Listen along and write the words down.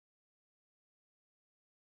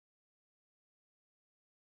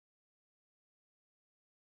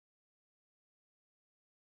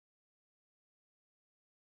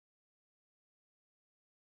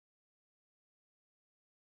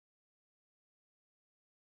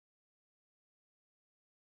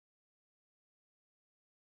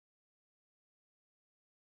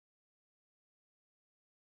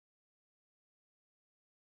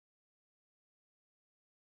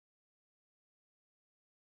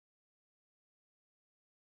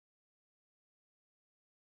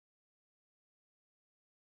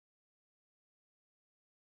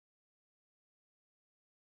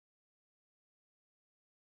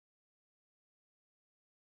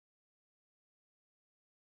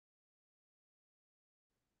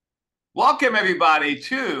Welcome, everybody,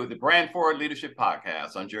 to the Brand Forward Leadership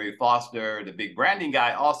Podcast. I'm Jerry Foster, the big branding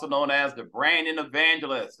guy, also known as the branding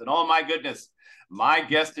evangelist. And oh my goodness, my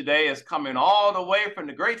guest today is coming all the way from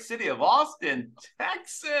the great city of Austin,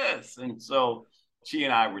 Texas. And so she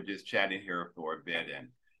and I were just chatting here for a bit. And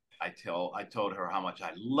I told her how much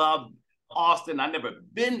I love Austin. I've never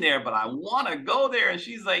been there, but I want to go there. And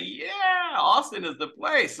she's like, yeah, Austin is the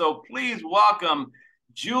place. So please welcome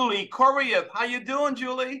Julie Korioth. How you doing,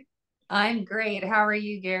 Julie? I'm great. How are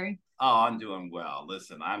you, Gary? Oh, I'm doing well.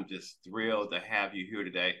 Listen, I'm just thrilled to have you here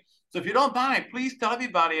today. So, if you don't mind, please tell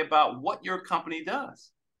everybody about what your company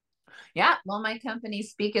does. Yeah, well, my company,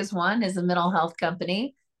 Speak as One, is a mental health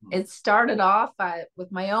company. It started off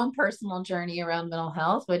with my own personal journey around mental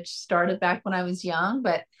health, which started back when I was young,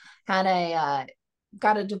 but had a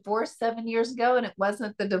got a divorce 7 years ago, and it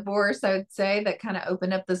wasn't the divorce I would say that kind of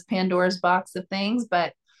opened up this Pandora's box of things,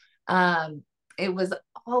 but um, it was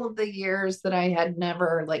all of the years that I had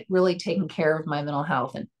never like really taken care of my mental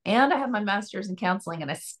health, and I had my master's in counseling, and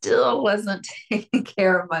I still wasn't taking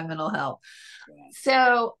care of my mental health.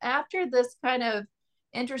 So after this kind of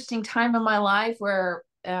interesting time in my life where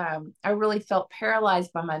I really felt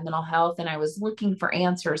paralyzed by my mental health and I was looking for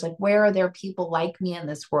answers, like where are there people like me in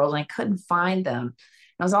this world? And I couldn't find them.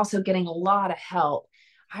 I was also getting a lot of help.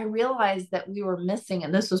 I realized that we were missing,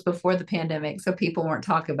 and this was before the pandemic, so people weren't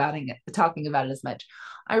talking about it as much.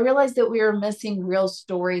 I realized that we were missing real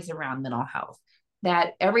stories around mental health,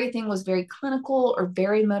 that everything was very clinical or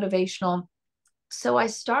very motivational. So I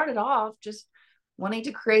started off just wanting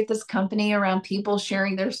to create this company around people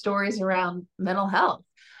sharing their stories around mental health.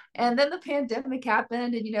 And then the pandemic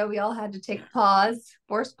happened, and we all had to take a pause,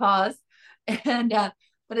 forced pause. And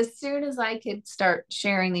but as soon as I could start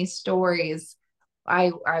sharing these stories,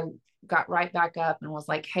 I got right back up and was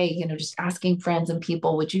like, hey, just asking friends and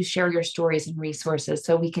people, would you share your stories and resources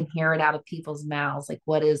so we can hear it out of people's mouths? Like,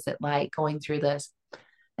 what is it like going through this?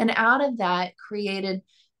 And out of that created,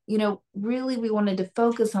 really we wanted to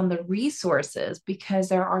focus on the resources because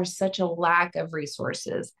there are such a lack of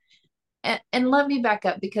resources. And let me back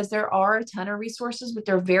up because there are a ton of resources, but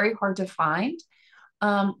they're very hard to find.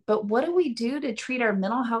 But what do we do to treat our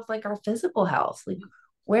mental health like our physical health? Like,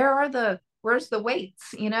 where's the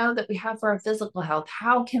weights, that we have for our physical health?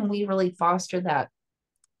 How can we really foster that?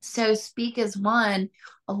 So Speak as One,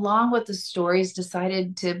 along with the stories,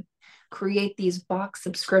 decided to create these box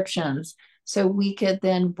subscriptions so we could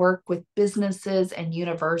then work with businesses and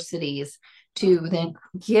universities to then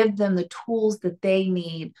give them the tools that they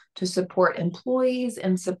need to support employees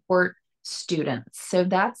and support students. So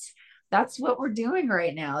that's what we're doing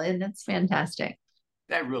right now, and it's fantastic.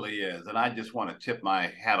 That really is. And I just want to tip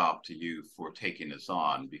my hat off to you for taking this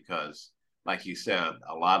on because, like you said,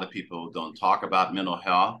 a lot of people don't talk about mental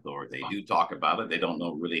health, or they do talk about it. They don't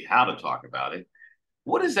know really how to talk about it.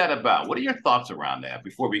 What is that about? What are your thoughts around that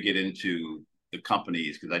before we get into the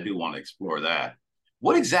companies? Because I do want to explore that.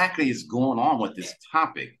 What exactly is going on with this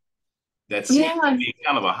topic that seems to Yeah, be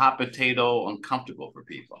kind of a hot potato, uncomfortable for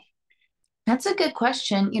people? that's a good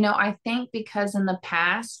question. I think because in the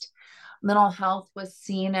past, mental health was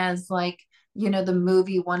seen as like, the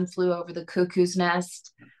movie One Flew Over the Cuckoo's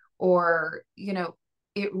Nest, or,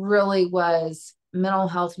 it really was mental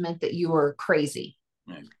health meant that you were crazy.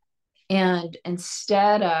 Right. And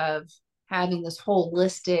instead of having this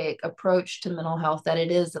holistic approach to mental health, that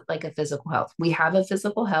it is like a physical health. We have a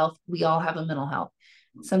physical health, we all have a mental health.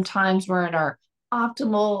 Sometimes we're in our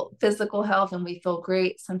optimal physical health and we feel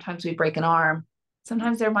great. Sometimes we break an arm.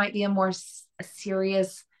 Sometimes there might be a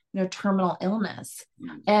serious, terminal illness.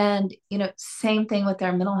 And, same thing with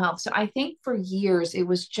our mental health. So I think for years it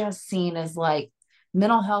was just seen as like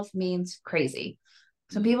mental health means crazy.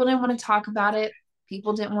 So people didn't want to talk about it.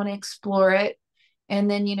 People didn't want to explore it. And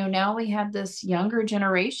then, now we have this younger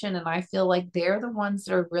generation, and I feel like they're the ones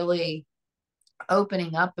that are really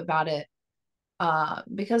opening up about it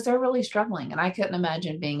because they're really struggling. And I couldn't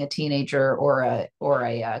imagine being a teenager or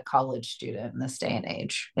a college student in this day and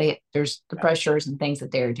age. There's the pressures and things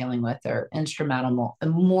that they're dealing with are instrumental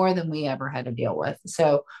and more than we ever had to deal with.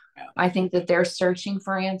 So I think that they're searching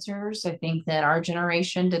for answers. I think that our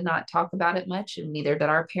generation did not talk about it much, and neither did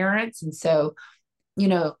our parents. And so,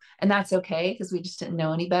 and that's okay because we just didn't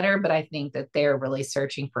know any better. But I think that they're really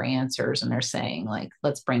searching for answers and they're saying, like,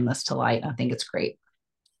 let's bring this to light. I think it's great.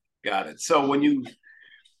 Got it. So when you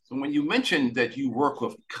mentioned that you work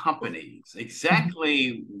with companies,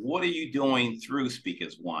 exactly what are you doing through Speak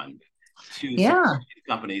as One to support Yeah. these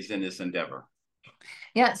companies in this endeavor?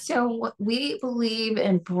 Yeah, so we believe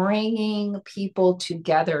in bringing people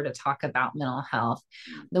together to talk about mental health.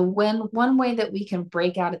 One way that we can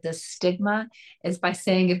break out of this stigma is by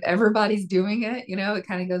saying if everybody's doing it, it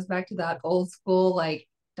kind of goes back to that old school, like,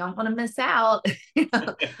 don't want to miss out. You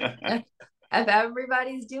know, if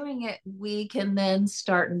everybody's doing it, we can then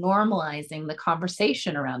start normalizing the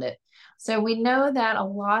conversation around it. So we know that a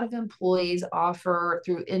lot of employees offer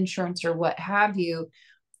through insurance or what have you,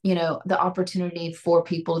 the opportunity for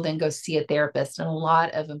people to then go see a therapist. And a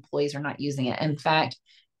lot of employees are not using it. In fact,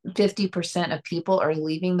 50% of people are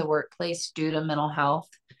leaving the workplace due to mental health.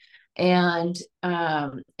 And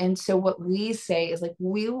so what we say is like,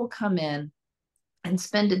 we will come in and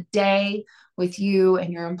spend a day with you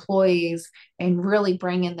and your employees and really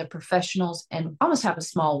bring in the professionals and almost have a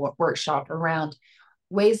small workshop around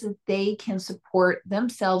ways that they can support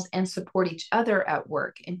themselves and support each other at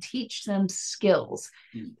work and teach them skills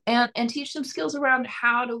and teach them skills around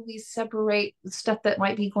how do we separate stuff that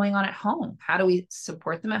might be going on at home, how do we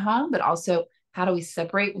support them at home, but also how do we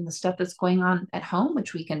separate from the stuff that's going on at home,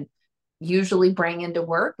 which we can usually bring into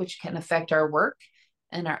work, which can affect our work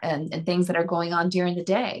and things that are going on during the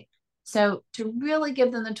day. So to really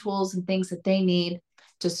give them the tools and things that they need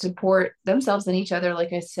to support themselves and each other,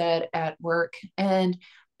 like I said, at work, and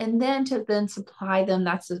then to then supply them.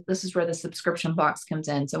 This is where the subscription box comes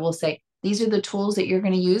in. So we'll say these are the tools that you're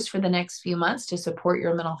going to use for the next few months to support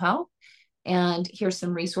your mental health, and here's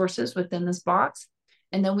some resources within this box.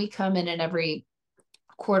 And then we come in and every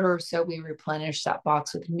quarter or so we replenish that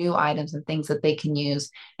box with new items and things that they can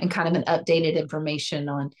use and kind of an updated information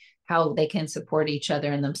on how they can support each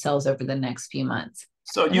other and themselves over the next few months.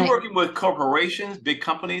 So And you're I, working with corporations, big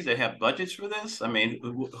companies that have budgets for this? I mean,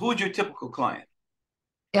 who is your typical client?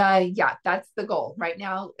 yeah, that's the goal right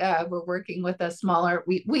now. We're working with a smaller,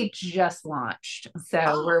 we just launched, so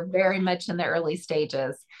Oh, we're very much in the early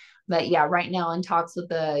stages. But yeah, right now in talks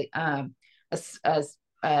with a, a,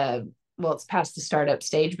 a well, it's past the startup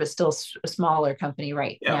stage, but still a smaller company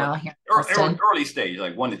right yeah, like now here in Austin. early stage,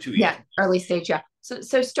 like 1 to 2 years. Yeah, early stage. Yeah.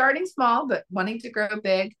 So starting small, but wanting to grow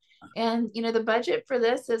big. And the budget for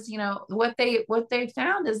this is, what they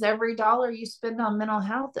found is every dollar you spend on mental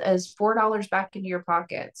health is $4 back into your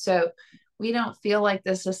pocket. So we don't feel like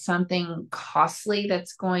this is something costly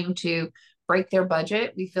that's going to break their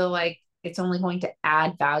budget. We feel like it's only going to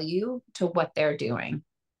add value to what they're doing.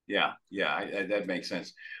 Yeah, yeah, that makes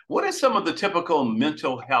sense. What are some of the typical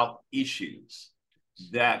mental health issues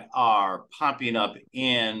that are popping up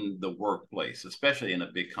in the workplace, especially in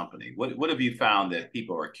a big company? What have you found that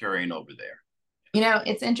people are carrying over there?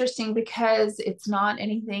 It's interesting because it's not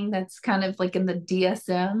anything that's kind of like in the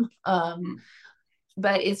DSM. Hmm.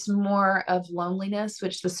 But it's more of loneliness,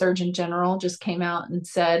 which the Surgeon General just came out and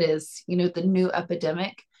said is, the new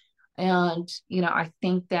epidemic. And, I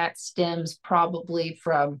think that stems probably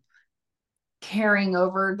from carrying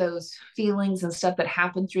over those feelings and stuff that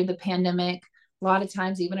happened through the pandemic. A lot of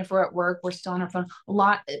times, even if we're at work, we're still on our phone. A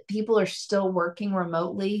lot of people are still working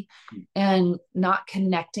remotely and not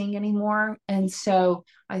connecting anymore. And so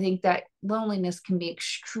I think that loneliness can be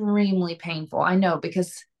extremely painful. I know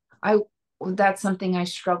because I that's something I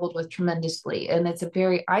struggled with tremendously. And it's a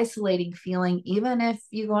very isolating feeling, even if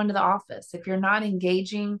you go into the office. If you're not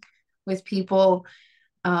engaging with people,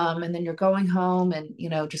 and then you're going home and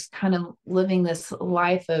just kind of living this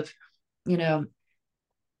life of you know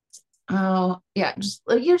oh yeah, just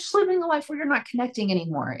you're just living a life where you're not connecting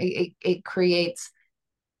anymore. It creates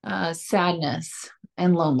sadness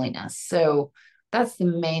and loneliness. So that's the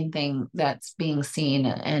main thing that's being seen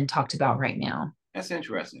and talked about right now. That's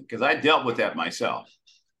interesting because I dealt with that myself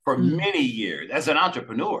for Mm. many years as an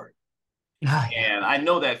entrepreneur, Oh yeah. and I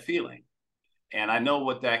know that feeling, and I know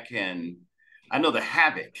I know the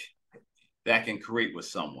havoc that can create with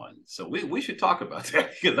someone. So we should talk about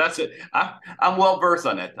that because that's it. I'm well versed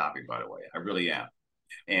on that topic, by the way. I really am.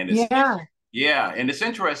 And Yeah. yeah, and it's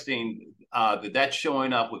interesting that that's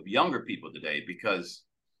showing up with younger people today because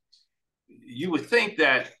you would think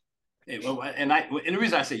that, and the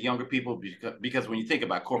reason I say younger people because when you think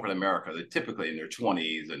about corporate America, they're typically in their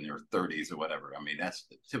 20s and their 30s or whatever. I mean, that's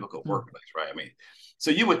the typical Mm. workplace, right? I mean, so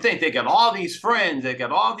you would think they got all these friends, they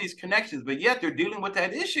got all these connections, but yet they're dealing with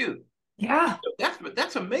that issue. Yeah.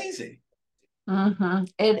 That's amazing.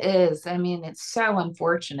 It is. I mean, it's so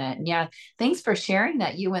unfortunate. And yeah, thanks for sharing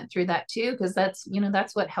that you went through that too, because that's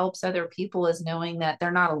what helps other people is knowing that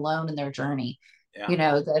they're not alone in their journey.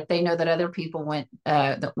 Yeah. That they know that other people went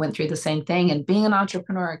through the same thing. And being an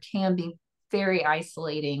entrepreneur can be very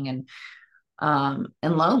isolating and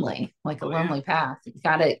lonely, like a Oh yeah. lonely path.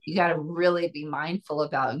 You gotta really be mindful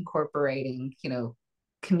about incorporating,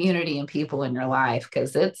 community and people in your life,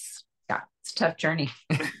 because it's a tough journey.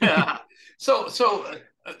 Yeah.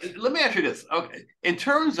 Let me ask you this. Okay. In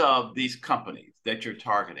terms of these companies that you're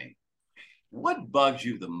targeting, what bugs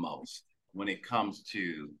you the most when it comes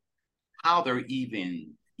to how they're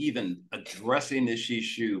even addressing this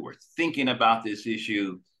issue or thinking about this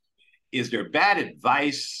issue? Is there bad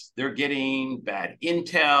advice they're getting, bad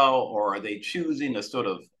intel, or are they choosing to sort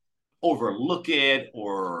of overlook it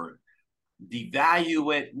or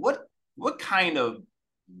devalue it? What kind of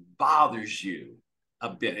bothers you a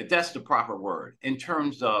bit, if that's the proper word, in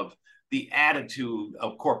terms of the attitude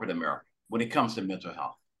of corporate America when it comes to mental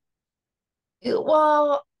health?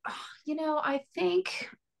 Well, I think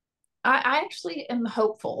I actually am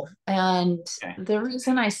hopeful. And Okay. the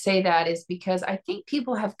reason I say that is because I think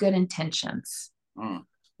people have good intentions. Mm.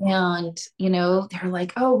 And, they're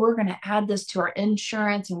like, oh, we're going to add this to our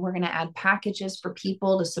insurance and we're going to add packages for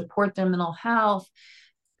people to support their mental health.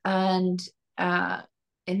 And, uh,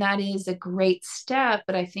 and that is a great step.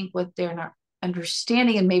 But I think what they're not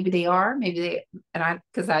understanding, and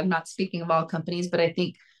because I'm not speaking of all companies, but I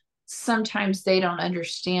think sometimes they don't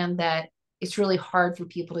understand that it's really hard for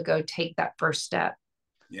people to go take that first step.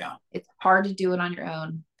 Yeah. It's hard to do it on your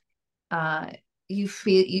own. uh, you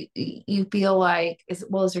feel like, is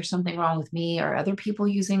there something wrong with me? Are other people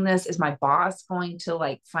using this? Is my boss going to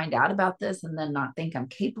like find out about this and then not think I'm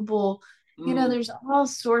capable? Mm. There's all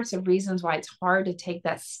sorts of reasons why it's hard to take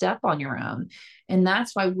that step on your own. And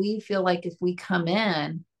that's why we feel like if we come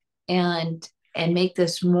in and make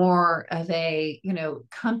this more of a,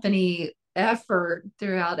 company effort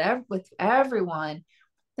with everyone,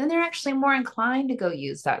 then they're actually more inclined to go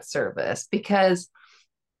use that service because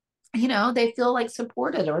they feel like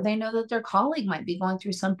supported, or they know that their colleague might be going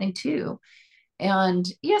through something too. And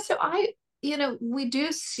yeah, so we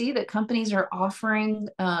do see that companies are offering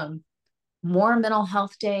more mental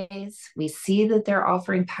health days. We see that they're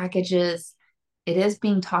offering packages. It is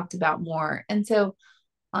being talked about more. And so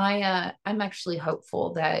I'm actually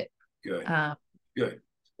hopeful that Good. uh, Good.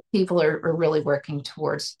 people are really working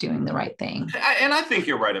towards doing the right thing. And I think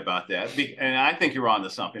you're right about that. And I think you're on to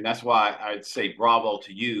something. That's why I'd say bravo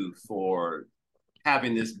to you for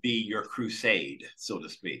having this be your crusade, so to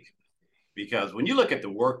speak. Because when you look at the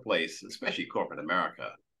workplace, especially corporate America,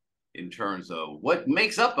 in terms of what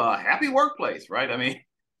makes up a happy workplace, right? I mean,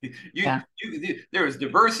 Yeah. there's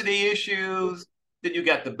diversity issues, then you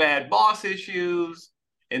got the bad boss issues,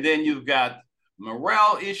 and then you've got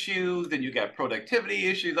morale issues, then you got productivity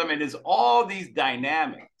issues. I mean, there's all these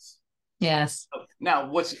dynamics. Yes. Now,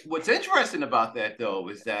 what's interesting about that though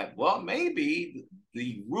is that, well, maybe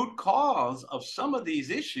the root cause of some of these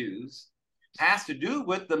issues has to do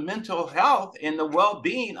with the mental health and the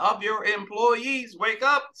well-being of your employees. Wake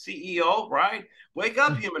up, CEO, right? Wake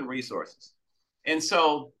up, human resources. And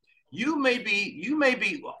so you may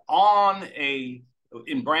be on a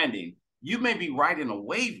in branding, you may be riding a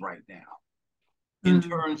wave right now in Mm.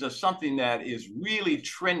 terms of something that is really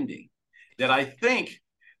trending that I think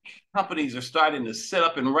companies are starting to set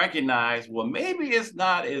up and recognize, well, maybe it's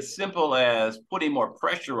not as simple as putting more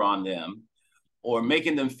pressure on them or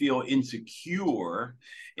making them feel insecure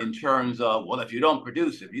in terms of, well, if you don't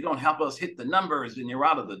produce, if you don't help us hit the numbers, then you're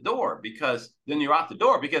out of the door because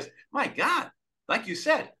my God, like you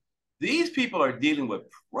said, these people are dealing with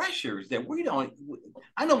pressures that we don't.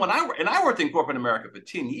 I know I worked in corporate America for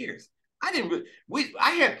 10 years. I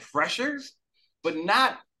had pressures, but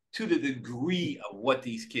not to the degree of what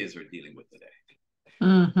these kids are dealing with today.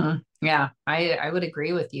 Hmm. Yeah, I would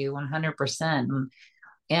agree with you 100%.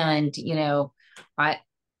 And, I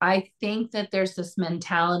I think that there's this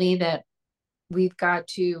mentality that we've got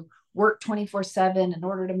to work 24/7 in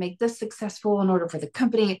order to make this successful, in order for the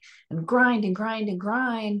company, and grind and grind and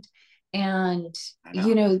grind. And, I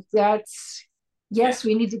know. that's, Yeah. yes,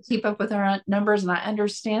 we need to keep up with our numbers. And I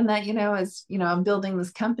understand that, as, I'm building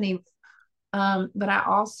this company. But I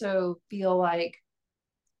also feel like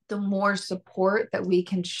the more support that we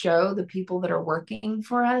can show the people that are working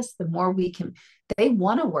for us, the more they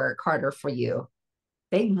want to work harder for you.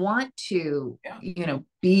 They want to, Yeah.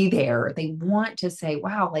 be there. They want to say,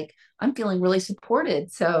 wow, like I'm feeling really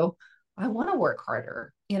supported. So I want to work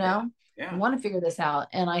harder, Yeah. I Yeah. want to figure this out.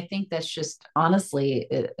 And I think that's just honestly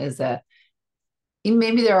is a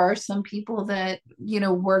maybe there are some people that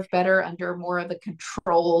work better under more of a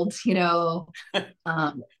controlled, I'm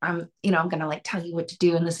gonna like tell you what to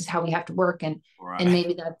do and this is how we have to work, and Right.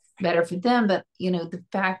 maybe that's better for them. But the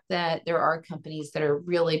fact that there are companies that are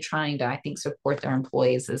really trying to, I think, support their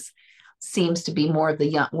employees seems to be more of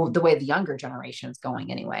the way the younger generation is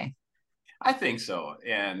going anyway. I think so.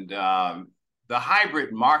 And the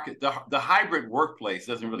hybrid market, the hybrid workplace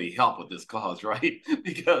doesn't really help with this cause, right?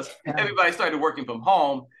 Because everybody started working from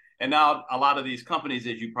home. And now a lot of these companies,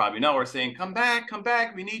 as you probably know, are saying, come back,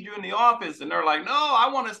 we need you in the office. And they're like, no, I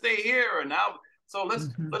want to stay here. And now, so let's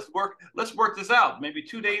work this out. Maybe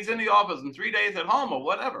 2 days in the office and 3 days at home or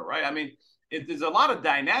whatever, right? I mean, there's a lot of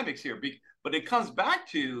dynamics here, but it comes back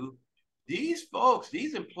to these folks,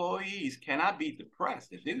 these employees cannot be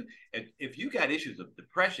depressed. If you got issues of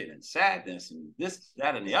depression and sadness and this,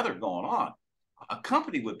 that, and the other going on, a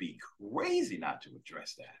company would be crazy not to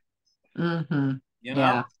address that. Mm-hmm. You know?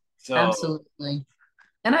 Yeah, so absolutely.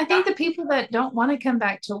 And I think the people that don't want to come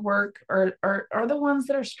back to work are the ones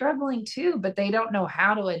that are struggling too, but they don't know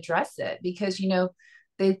how to address it because, you know,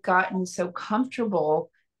 they've gotten so comfortable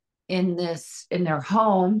in their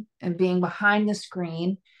home and being behind the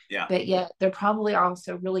screen. Yeah. But yet they're probably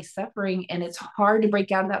also really suffering, and it's hard to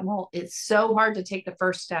break out of that mold. It's so hard to take the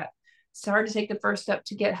first step. It's hard to take the first step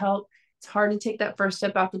to get help. It's hard to take that first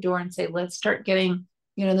step out the door and say, let's start getting,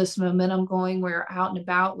 you know, this momentum going. We're out and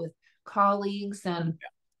about with colleagues and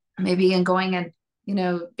maybe and going and, you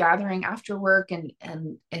know, gathering after work and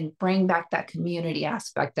bring back that community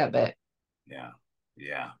aspect of it. Yeah.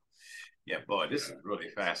 Boy, this is really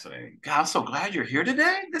fascinating. God, I'm so glad you're here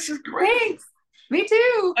today. This is great. Thanks. Me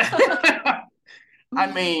too.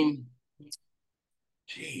 I mean,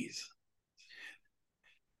 geez.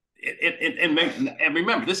 And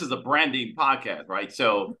remember, this is a branding podcast, right?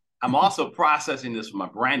 So I'm also processing this from a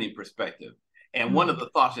branding perspective. And one of the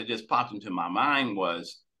thoughts that just popped into my mind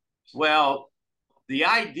was, well, the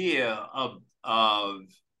idea of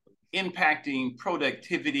impacting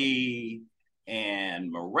productivity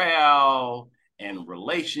and morale and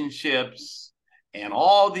relationships and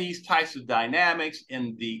all these types of dynamics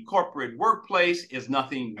in the corporate workplace is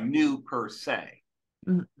nothing new per se.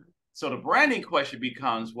 Mm-hmm. So the branding question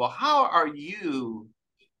becomes, well, how are you,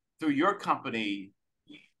 through your company,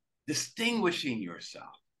 distinguishing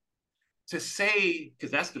yourself to say,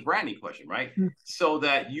 because that's the branding question, right? Mm-hmm. So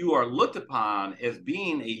that you are looked upon as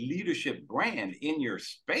being a leadership brand in your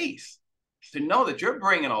space, to know that you're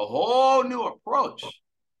bringing a whole new approach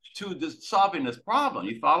to solving this problem.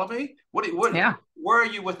 You follow me? Where are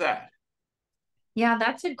you with that? Yeah,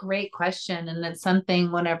 that's a great question. And it's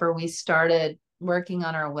something whenever we started working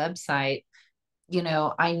on our website, you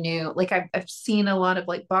know, I knew, like, I've seen a lot of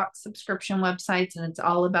like box subscription websites, and it's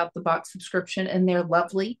all about the box subscription, and they're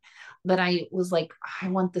lovely. But I was like, I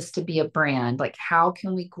want this to be a brand. Like, how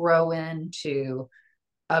can we grow into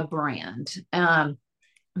a brand?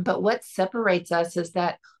 But what separates us is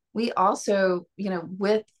that we also, you know,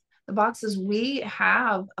 with the boxes, we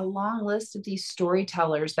have a long list of these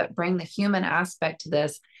storytellers that bring the human aspect to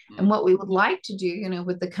this. And what we would like to do, you know,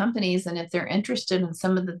 with the companies, and if they're interested in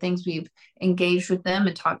some of the things we've engaged with them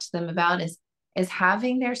and talked to them about, is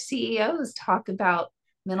having their CEOs talk about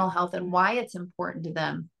mental health and why it's important to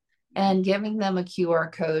them, and giving them a QR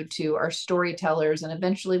code to our storytellers. And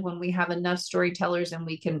eventually, when we have enough storytellers and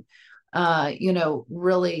we can, you know,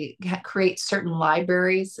 really create certain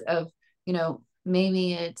libraries of, you know,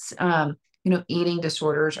 maybe it's, you know, eating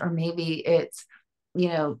disorders, or maybe it's, you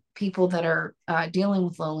know, people that are dealing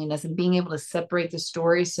with loneliness, and being able to separate the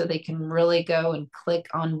stories so they can really go and click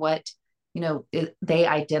on what, you know, they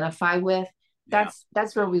identify with.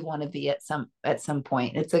 That's where we want to be at some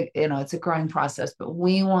point. It's a growing process, but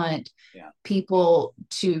we want people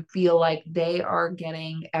to feel like they are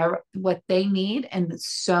getting what they need in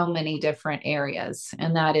so many different areas.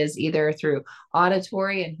 And that is either through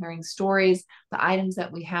auditory and hearing stories, the items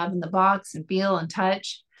that we have in the box, and feel and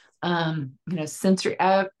touch, you know, sensory,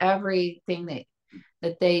 everything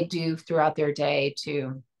that they do throughout their day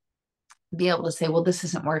to be able to say, well, this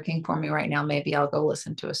isn't working for me right now. Maybe I'll go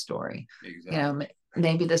listen to a story. Exactly. You know,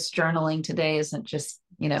 maybe this journaling today isn't just,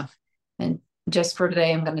 you know, and just for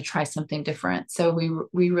today, I'm going to try something different. So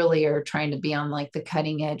we really are trying to be on like the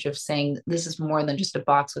cutting edge of saying, this is more than just a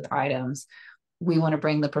box with items. We want to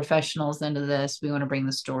bring the professionals into this. We want to bring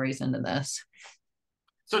the stories into this.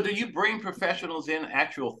 So do you bring professionals in,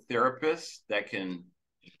 actual therapists that can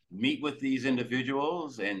meet with these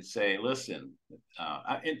individuals and say, listen,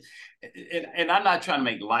 and I'm not trying to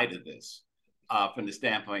make light of this from the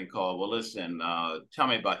standpoint called, well, listen, tell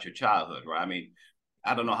me about your childhood, right? I mean,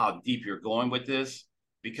 I don't know how deep you're going with this,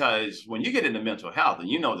 because when you get into mental health, and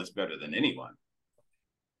you know this better than anyone,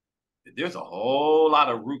 there's a whole lot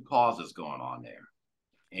of root causes going on there.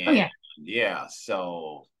 And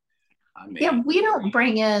so I mean, we don't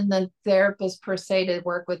bring in the therapist per se to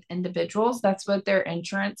work with individuals. That's what their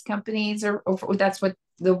insurance companies are, or that's what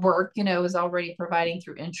the work, is already providing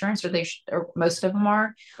through insurance, or most of them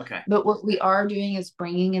are. Okay. But what we are doing is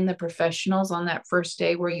bringing in the professionals on that first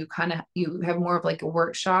day, where you have more of like a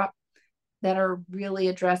workshop that are really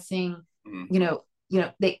addressing, Mm-hmm.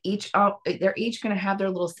 they're each going to have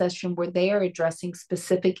their little session where they are addressing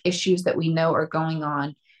specific issues that we know are going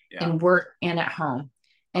on Yeah. in work and at home,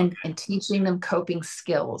 Okay. and teaching them coping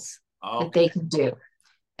skills that Okay. they can do.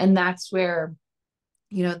 And that's where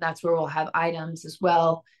we'll have items as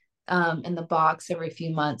well, in the box every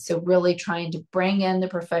few months. So really trying to bring in the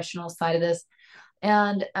professional side of this.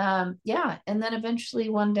 And yeah, and then eventually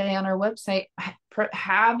one day on our website,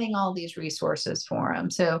 having all these resources for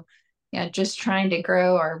them. So yeah, just trying to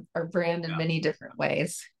grow our brand in Yeah. many different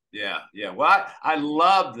ways. Yeah, yeah. Well, I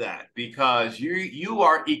love that because you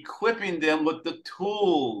are equipping them with the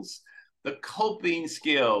tools, the coping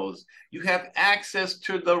skills. You have access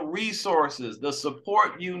to the resources, the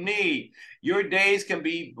support you need. Your days can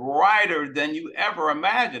be brighter than you ever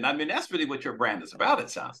imagined. I mean, that's really what your brand is about, it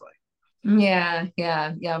sounds like. Yeah,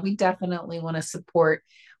 yeah, yeah. We definitely want to support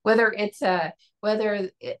whether it's a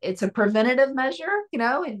preventative measure,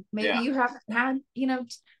 and maybe Yeah, you haven't had,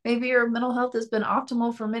 maybe your mental health has been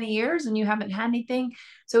optimal for many years and you haven't had anything.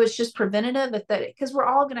 So it's just preventative, because we're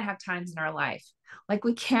all going to have times in our life. Like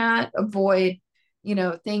we can't avoid,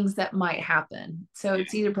 things that might happen. So yeah,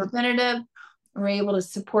 it's either preventative, or able to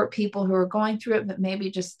support people who are going through it, but maybe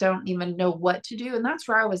just don't even know what to do. And that's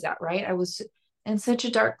where I was at, right? I was in such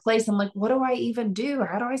a dark place. I'm like, what do I even do?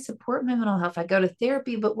 How do I support my mental health? I go to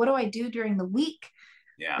therapy, but what do I do during the week?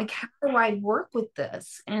 yeah. Like, how do I work with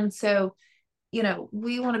this? And so,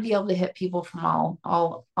 we want to be able to hit people from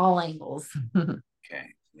all angles. Okay,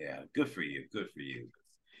 yeah. Good for you. Good for you.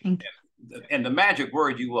 Thank And the magic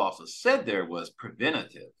word you also said there was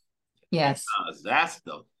preventative, Yes. because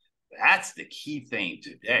that's the key thing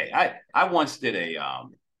today. I once did a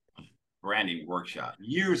branding workshop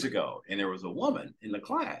years ago, and there was a woman in the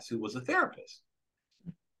class who was a therapist,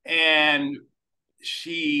 and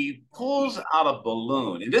she pulls out a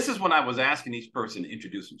balloon, and this is when I was asking each person to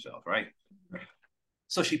introduce himself, right?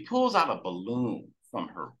 So she pulls out a balloon from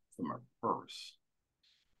her purse,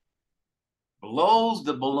 blows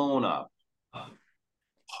the balloon up,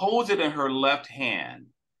 holds it in her left hand,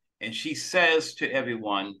 and she says to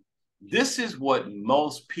everyone, "This is what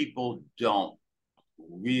most people don't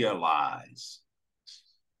realize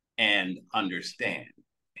and understand."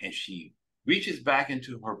 And she reaches back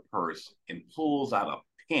into her purse and pulls out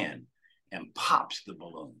a pen and pops the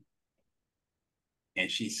balloon. And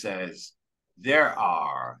she says, "There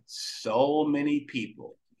are so many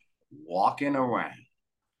people walking around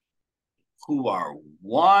who are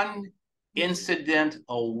one incident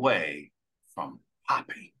away from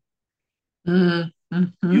popping. You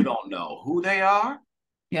Mm-hmm. don't know who they are.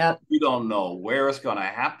 Yep. You don't know where it's going to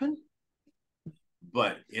happen,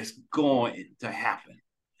 but it's going to happen."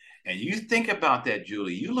 And you think about that,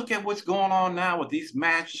 Julie. You look at what's going on now with these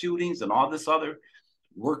mass shootings and all this other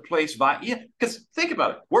workplace violence. Yeah, because think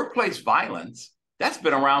about it. Workplace violence, that's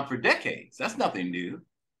been around for decades. That's nothing new.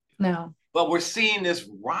 No. But we're seeing this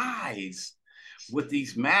rise with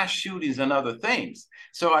these mass shootings and other things.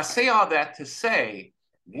 So I say all that to say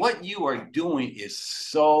what you are doing is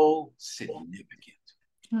so significant.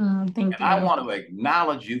 Thank And I you. want to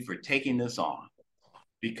acknowledge you for taking this on,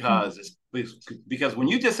 because when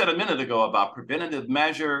you just said a minute ago about preventative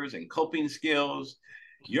measures and coping skills,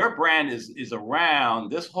 your brand is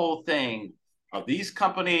around this whole thing of these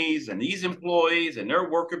companies and these employees and their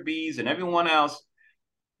worker bees and everyone else.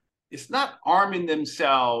 It's not arming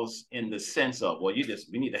themselves in the sense of, well,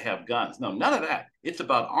 we need to have guns. No, none of that. It's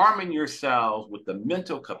about arming yourselves with the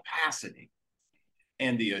mental capacity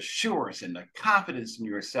and the assurance and the confidence in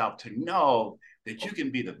yourself to know that you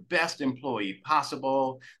can be the best employee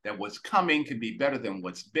possible, that what's coming can be better than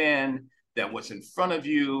what's been, that what's in front of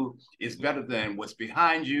you is better than what's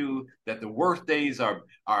behind you, that the worst days are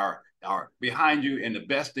behind you and the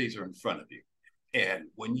best days are in front of you. And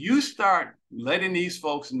when you start letting these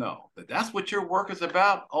folks know that that's what your work is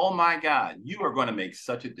about, oh my God, you are going to make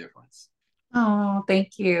such a difference. Oh,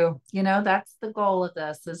 thank you. That's the goal of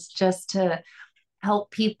this, is just to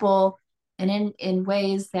help people, and in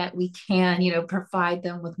ways that we can, provide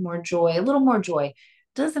them with more joy, a little more joy. It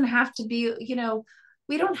doesn't have to be,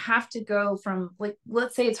 we don't have to go from, like,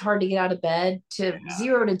 let's say it's hard to get out of bed, to Yeah.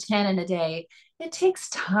 0 to 10 in a day. It takes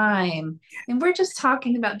time. And we're just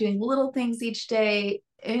talking about doing little things each day,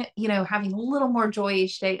 having a little more joy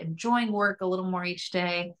each day, enjoying work a little more each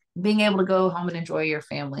day, being able to go home and enjoy your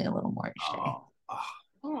family a little more each day. Oh, oh,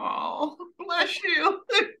 oh, bless you.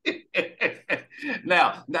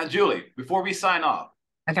 Now, Julie, before we sign off,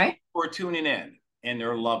 Okay. we're tuning in. and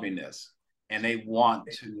their lovingness, and they want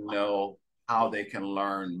to know how they can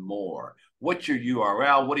learn more. What's your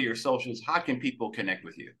URL? What are your socials? How can people connect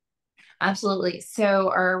with you? Absolutely.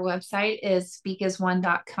 So our website is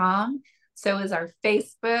speakasone.com. So is our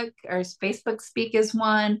Facebook Speak as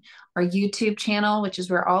One, our YouTube channel, which is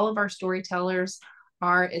where all of our storytellers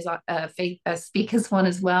are, is Speak as One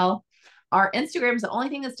as well. Our Instagram is the only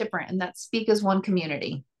thing that's different, and that's Speak as One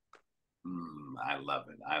Community. I love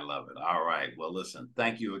it. I love it. All right. Well, listen,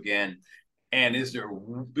 thank you again. And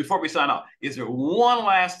before we sign off, is there one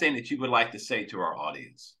last thing that you would like to say to our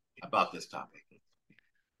audience about this topic?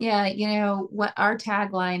 Yeah, what our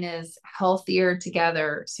tagline is, healthier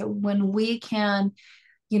together. So when we can,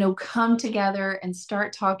 come together and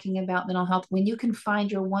start talking about mental health, when you can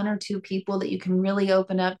find your one or two people that you can really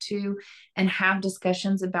open up to and have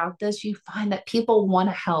discussions about this, you find that people want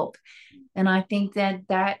to help. And I think that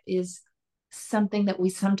that is something that we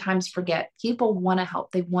sometimes forget. People want to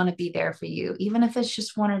help, they want to be there for you, even if it's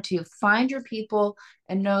just one or two. Find your people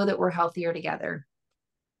and know that we're healthier together.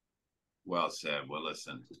 Well said. Well,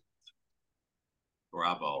 listen,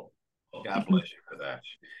 bravo. God bless you for that.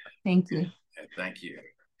 Thank you. And thank you.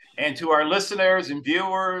 And to our listeners and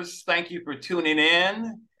viewers, thank you for tuning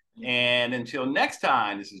in. And until next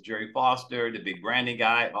time, this is Jerry Foster, the big branding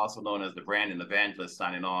guy, also known as the branding evangelist,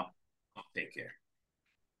 signing off. Take care.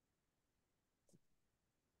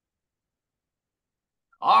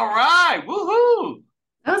 All right. Woohoo.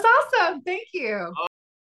 That was awesome. Thank you.